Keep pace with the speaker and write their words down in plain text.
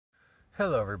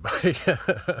Hello, everybody.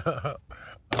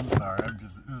 I'm sorry.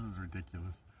 This is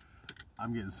ridiculous.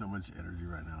 I'm getting so much energy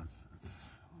right now.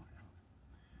 Oh my God.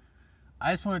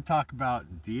 I just want to talk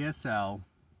about DSL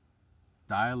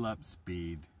dial-up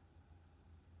speed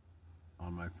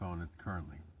on my phone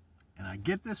currently. And I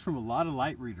get this from a lot of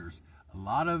light readers, a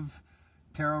lot of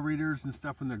tarot readers and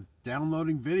stuff when they're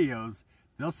downloading videos.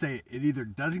 They'll say it either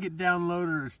doesn't get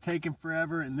downloaded or it's taking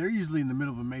forever, and they're usually in the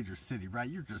middle of a major city, right?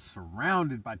 You're just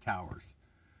surrounded by towers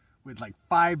with like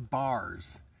 5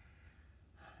 bars,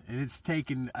 and it's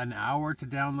taken an hour to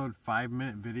download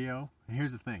 5-minute video. And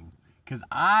here's the thing, because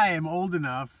I am old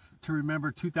enough to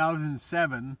remember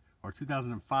 2007 or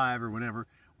 2005 or whatever,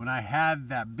 when I had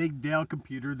that big Dell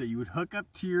computer that you would hook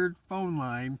up to your phone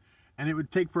line, and it would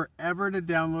take forever to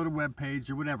download a web page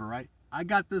or whatever, right? I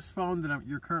got this phone that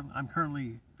I'm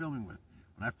currently filming with.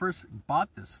 When I first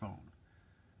bought this phone,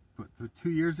 2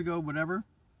 years ago, whatever,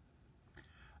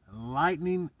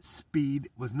 lightning speed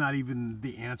was not even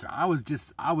the answer. I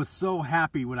was so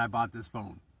happy when I bought this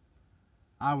phone.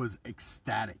 I was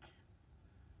ecstatic.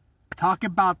 Talk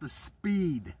about the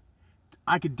speed.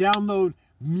 I could download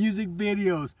music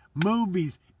videos,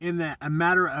 movies in a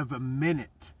matter of a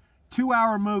minute.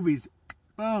 2-hour movies,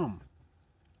 boom.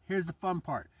 Here's the fun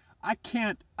part. I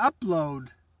can't upload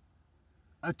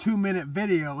a 2-minute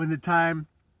video in the time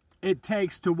it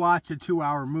takes to watch a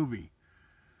 2-hour movie.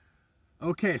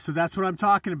 Okay, so that's what I'm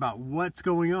talking about. What's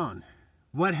going on?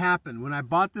 What happened? When I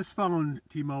bought this phone,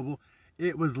 T-Mobile,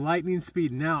 it was lightning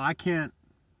speed. Now I can't.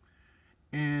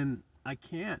 And I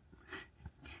can't.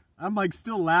 I'm like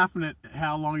still laughing at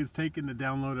how long it's taken to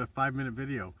download a 5-minute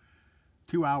video.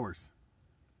 2 hours.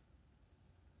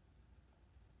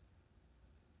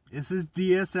 This is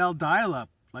DSL dial-up,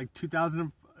 like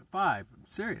 2005. I'm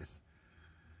serious.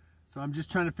 So I'm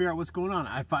just trying to figure out what's going on.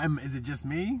 Is it just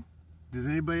me? Does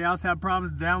anybody else have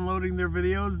problems downloading their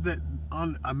videos that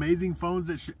on amazing phones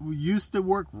that used to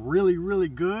work really, really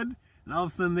good, and all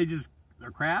of a sudden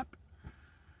they're crap?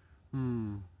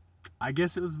 I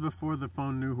guess it was before the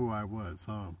phone knew who I was,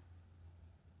 huh?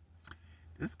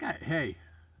 This guy, hey,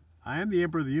 I am the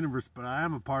Emperor of the Universe, but I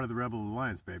am a part of the Rebel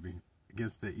Alliance, baby,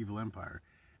 against the evil empire.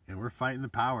 And we're fighting the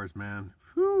powers, man.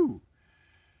 Whew.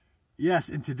 Yes,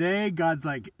 and today God's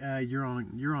like, you're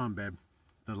on, babe.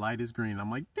 The light is green.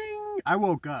 I'm like, ding. I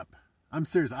woke up. I'm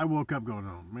serious. I woke up going,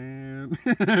 oh, man.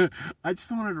 I just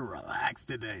wanted to relax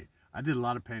today. I did a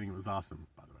lot of painting. It was awesome,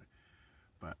 by the way.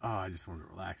 But, I just wanted to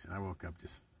relax. And I woke up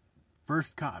just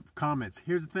first comments.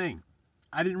 Here's the thing.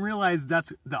 I didn't realize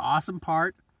that's the awesome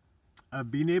part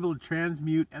of being able to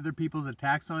transmute other people's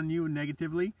attacks on you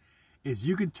negatively. Is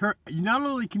you can not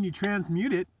only can you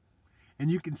transmute it and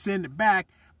you can send it back,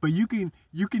 but you can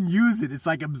use it. It's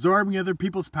like absorbing other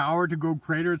people's power to go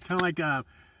greater. It's kind of like I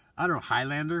don't know,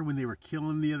 Highlander, when they were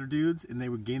killing the other dudes and they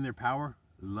would gain their power.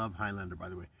 Love Highlander, by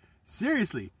the way.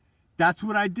 Seriously, that's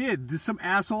what I did. Some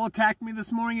asshole attacked me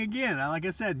this morning again. Like I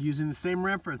said, using the same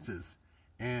references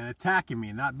and attacking me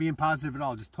and not being positive at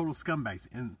all, just total scumbags.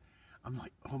 And I'm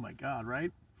like, oh my God,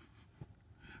 right?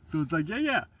 So it's like,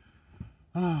 yeah.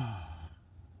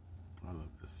 I love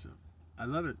this shit. I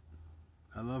love it.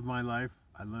 I love my life.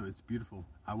 I love it. It's beautiful.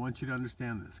 I want you to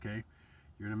understand this, okay?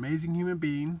 You're an amazing human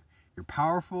being. You're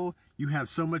powerful. You have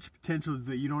so much potential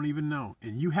that you don't even know.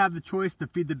 And you have the choice to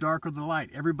feed the dark or the light.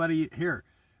 Everybody here,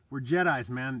 we're Jedis,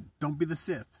 man. Don't be the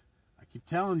Sith. I keep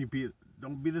telling you,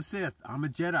 don't be the Sith. I'm a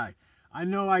Jedi. I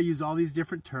know I use all these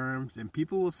different terms, and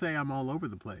people will say I'm all over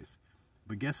the place.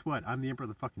 But guess what? I'm the Emperor of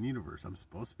the fucking universe. I'm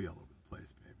supposed to be all over the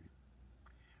place, baby.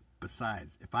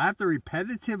 Besides, if I have to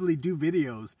repetitively do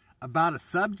videos about a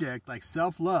subject like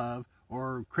self-love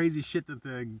or crazy shit that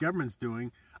the government's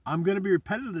doing, I'm going to be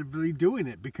repetitively doing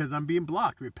it because I'm being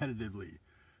blocked repetitively.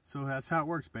 So that's how it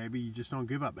works, baby. You just don't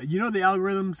give up. You know the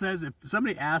algorithm says, if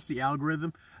somebody asks the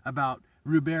algorithm about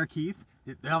Robert Keith,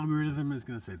 the algorithm is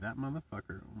going to say, that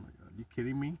motherfucker, oh my God, you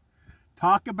kidding me?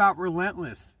 Talk about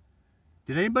relentless.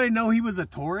 Did anybody know he was a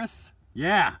Taurus?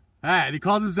 Yeah. And he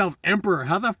calls himself Emperor.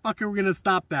 How the fuck are we going to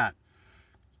stop that?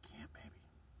 You can't, baby.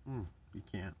 You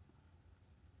can't.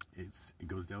 It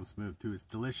goes down smooth, too. It's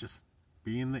delicious.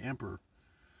 Being the Emperor.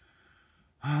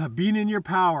 Being in your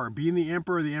power. Being the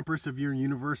Emperor, the Empress of your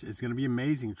universe is going to be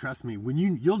amazing. Trust me. When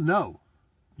you'll know.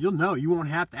 You'll know. You won't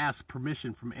have to ask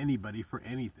permission from anybody for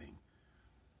anything.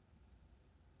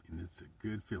 And it's a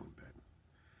good feeling,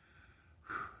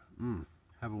 baby.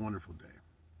 Have a wonderful day.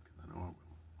 Because I know I will.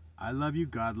 I love you,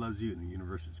 God loves you, and the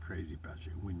universe is crazy about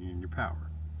you when you're in your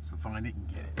power. So find it and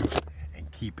get it,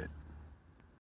 and keep it.